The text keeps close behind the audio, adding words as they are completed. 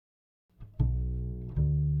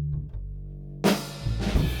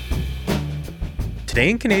Today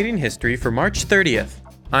in Canadian history for March 30th,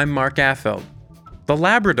 I'm Mark Affeld. The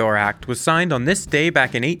Labrador Act was signed on this day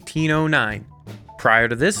back in 1809. Prior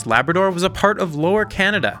to this, Labrador was a part of Lower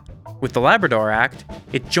Canada. With the Labrador Act,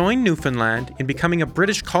 it joined Newfoundland in becoming a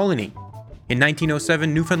British colony. In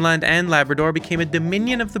 1907, Newfoundland and Labrador became a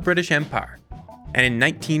dominion of the British Empire. And in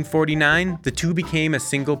 1949, the two became a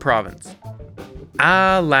single province.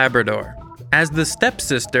 Labrador. As the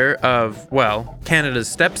stepsister of, Canada's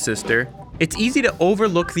stepsister, it's easy to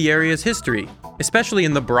overlook the area's history, especially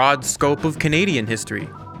in the broad scope of Canadian history.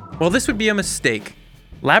 Well, this would be a mistake.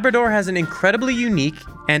 Labrador has an incredibly unique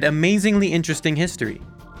and amazingly interesting history.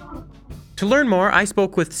 To learn more, I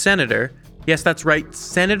spoke with Senator William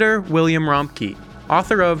Rompkey,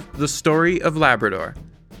 author of The Story of Labrador.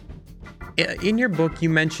 In your book, you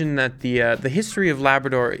mentioned that the history of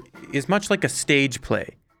Labrador is much like a stage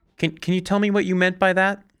play. Can you tell me what you meant by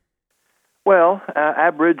that? Well,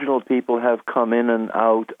 Aboriginal people have come in and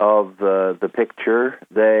out of the picture.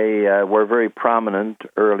 They were very prominent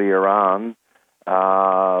earlier on,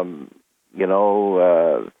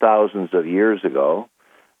 thousands of years ago,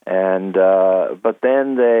 and but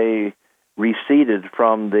then they receded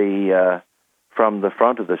from the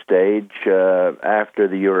front of the stage after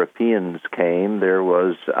the Europeans came. There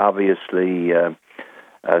was obviously a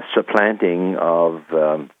supplanting of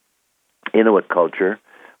Inuit culture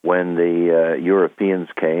when the Europeans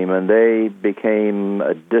came, and they became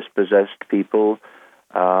a dispossessed people.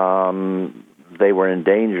 They were in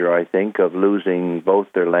danger, I think, of losing both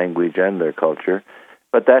their language and their culture.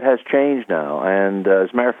 But that has changed now, and as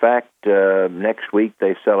a matter of fact, next week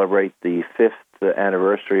they celebrate the 5th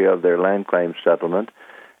anniversary of their land claim settlement,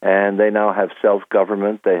 and they now have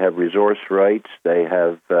self-government, they have resource rights, they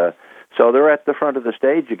have... so they're at the front of the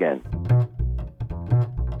stage again.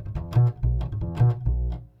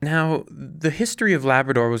 Now, the history of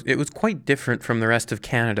Labrador was quite different from the rest of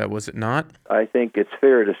Canada, was it not? I think it's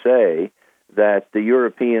fair to say that the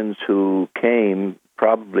Europeans who came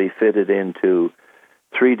probably fitted into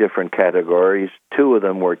 3 different categories. 2 of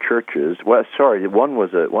them were churches. One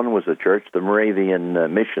was a church, the Moravian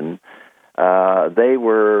Mission. They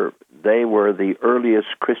were the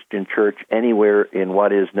earliest Christian church anywhere in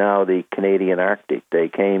what is now the Canadian Arctic. They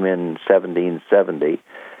came in 1770.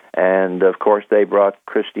 And, of course, they brought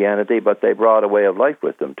Christianity, but they brought a way of life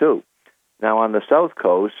with them, too. Now, on the south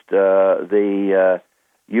coast, the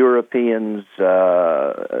Europeans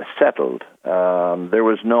settled. There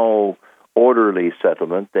was no orderly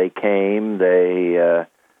settlement. They came, they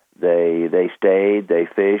stayed, they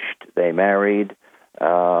fished, they married.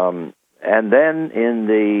 And then in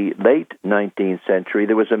the late 19th century,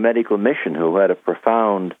 there was a medical mission who had a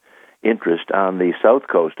profound interest on the south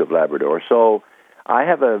coast of Labrador. So I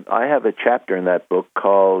have a chapter in that book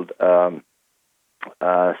called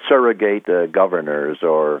Surrogate Governors,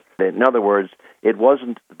 or in other words, it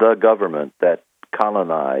wasn't the government that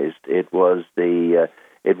colonized; it was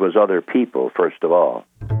other people first of all.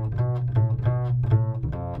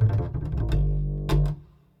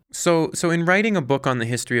 So in writing a book on the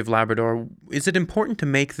history of Labrador, is it important to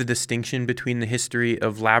make the distinction between the history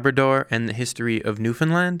of Labrador and the history of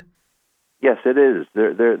Newfoundland? Yes, it is.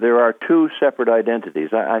 There are 2 separate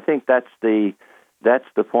identities. I think that's the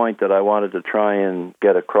point that I wanted to try and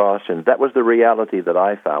get across, and that was the reality that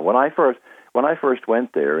I found. When I first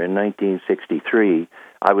went there in 1963,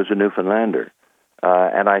 I was a Newfoundlander,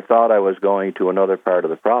 and I thought I was going to another part of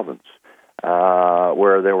the province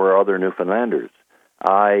where there were other Newfoundlanders.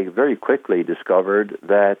 I very quickly discovered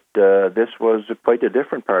that this was quite a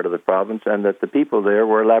different part of the province, and that the people there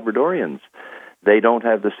were Labradorians. They don't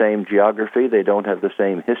have the same geography. They don't have the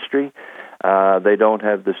same history. They don't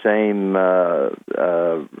have the same,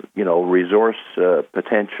 resource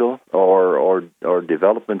potential or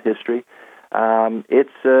development history.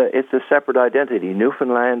 It's a separate identity.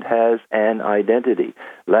 Newfoundland has an identity.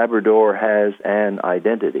 Labrador has an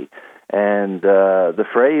identity. And the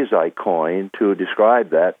phrase I coined to describe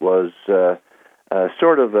that was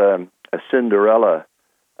sort of a Cinderella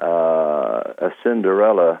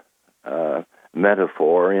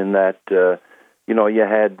metaphor, in that you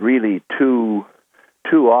had really two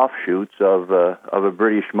offshoots of a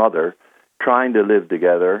British mother trying to live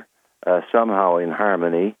together somehow in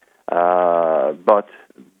harmony, but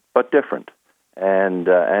different,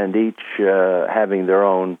 and each having their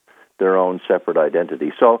own separate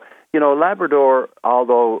identity. So Labrador,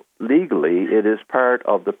 although legally it is part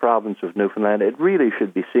of the province of Newfoundland, it really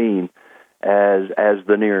should be seen as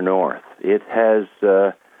the near north. It has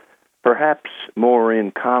perhaps more in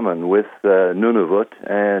common with Nunavut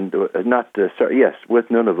and with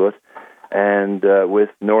Nunavut and with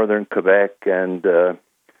northern Quebec and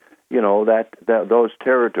those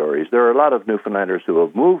territories. There are a lot of Newfoundlanders who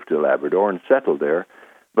have moved to Labrador and settled there,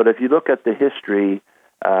 but if you look at the history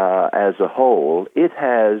as a whole, it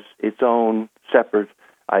has its own separate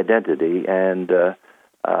identity, and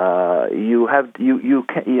although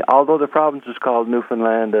the province is called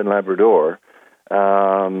Newfoundland and Labrador,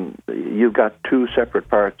 you've got two separate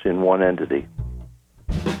parts in one entity.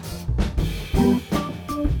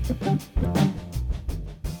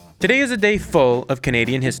 Today is a day full of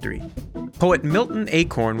Canadian history. Poet Milton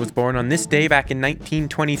Acorn was born on this day back in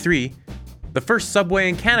 1923. The first subway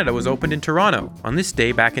in Canada was opened in Toronto on this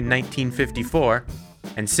day back in 1954.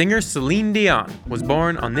 And singer Celine Dion was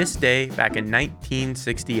born on this day back in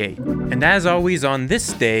 1968. And as always on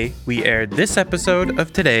this day, we aired this episode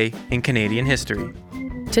of Today in Canadian History.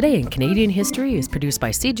 Today in Canadian History is produced by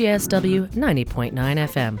CJSW 90.9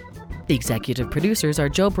 FM. The executive producers are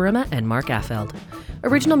Joe Burima and Mark Affeld.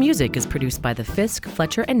 Original music is produced by the Fisk,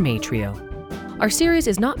 Fletcher, and May Trio. Our series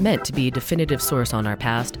is not meant to be a definitive source on our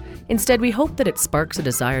past. Instead, we hope that it sparks a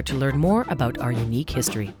desire to learn more about our unique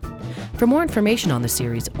history. For more information on the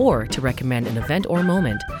series or to recommend an event or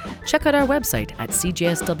moment, check out our website at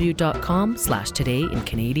cjsw.com/today in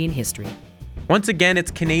Canadian history. Once again, it's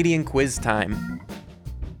Canadian quiz time.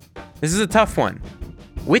 This is a tough one.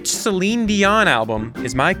 Which Celine Dion album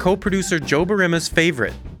is my co-producer Joe Burima's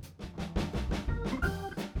favorite?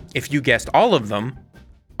 If you guessed all of them,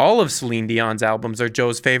 all of Celine Dion's albums are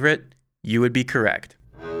Joe's favorite, you would be correct.